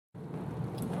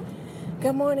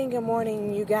Good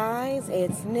morning, you guys.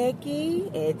 It's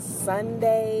Nikki. It's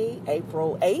Sunday,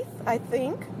 April 8th, I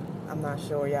think. I'm not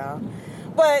sure, y'all.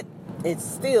 But it's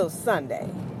still Sunday.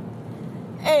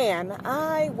 And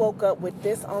I woke up with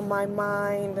this on my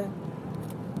mind.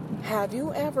 Have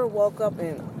you ever woke up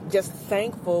and just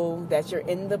thankful that you're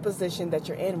in the position that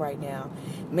you're in right now?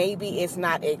 Maybe it's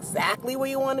not exactly where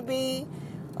you want to be.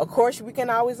 Of course, we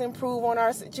can always improve on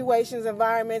our situations,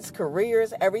 environments,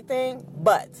 careers, everything.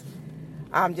 But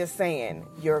I'm just saying,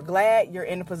 you're glad you're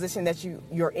in the position that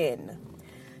you're in.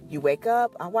 You wake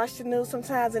up, I watch the news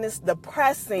sometimes, and it's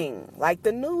depressing. Like,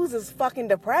 the news is fucking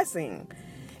depressing.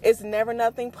 It's never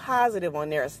nothing positive on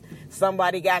there.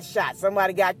 Somebody got shot.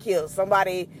 Somebody got killed.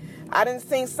 I didn't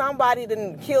see somebody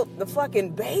done killed the fucking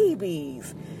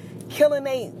babies. Killing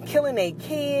they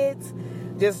kids.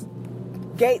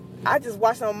 I just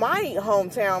watched on my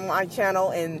hometown, my channel,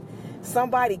 and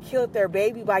somebody killed their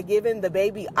baby by giving the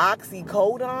baby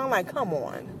oxycodone. Like, come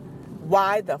on.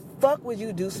 Why the fuck would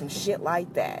you do some shit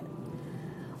like that?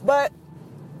 But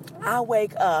I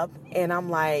wake up and I'm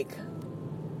like,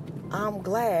 I'm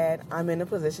glad I'm in the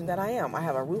position that I am. I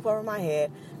have a roof over my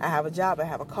head. I have a job. I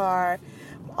have a car.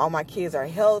 All my kids are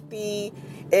healthy.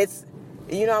 It's,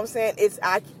 you know what I'm saying?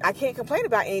 I can't complain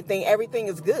about anything. Everything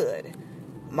is good.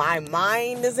 My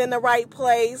mind is in the right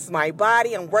place. My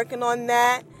body, I'm working on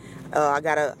that. I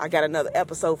got another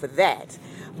episode for that.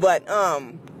 But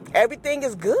everything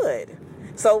is good.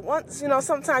 So once,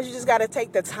 sometimes you just got to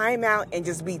take the time out and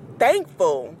just be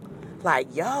thankful.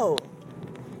 Like, yo,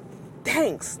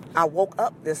 thanks. I woke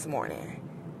up this morning.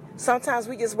 Sometimes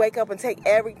we just wake up and take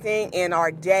everything in our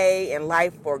day and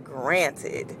life for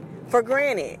granted.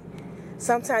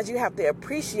 Sometimes you have to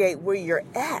appreciate where you're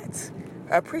at.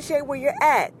 Appreciate where you're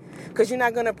at. Because you're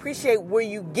not going to appreciate where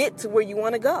you get to where you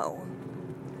want to go.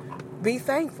 Be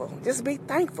thankful. Just be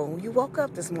thankful. You woke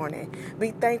up this morning. Be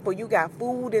thankful you got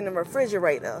food in the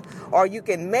refrigerator. Or you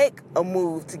can make a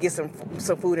move to get some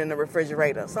food in the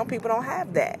refrigerator. Some people don't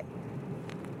have that.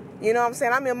 You know what I'm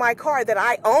saying? I'm in my car that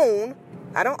I own.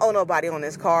 I don't owe nobody on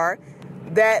this car.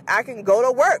 That I can go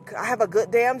to work. I have a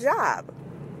good damn job.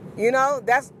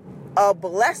 That's a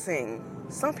blessing.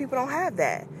 Some people don't have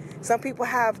that. Some people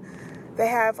have to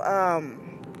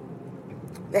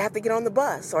get on the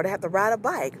bus, or they have to ride a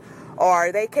bike,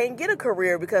 or they can't get a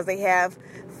career because they have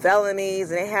felonies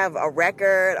and they have a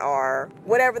record, or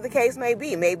whatever the case may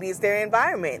be. Maybe it's their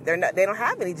environment. They don't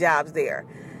have any jobs there.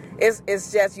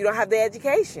 It's just you don't have the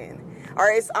education, or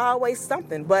it's always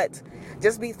something. But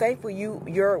just be thankful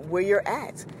you're where you're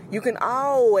at. You can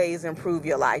always improve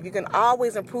your life. You can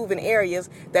always improve in areas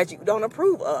that you don't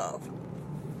approve of.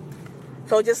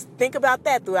 So just think about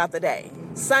that throughout the day.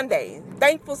 Sunday,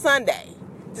 thankful Sunday.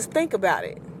 Just think about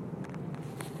it.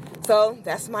 So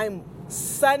that's my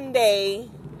Sunday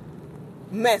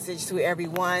message to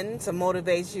everyone, to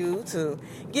motivate you, to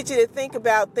get you to think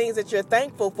about things that you're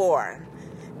thankful for.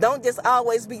 Don't just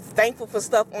always be thankful for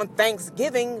stuff on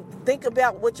Thanksgiving. Think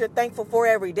about what you're thankful for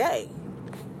every day.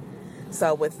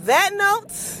 So with that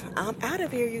note, I'm out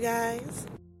of here, you guys.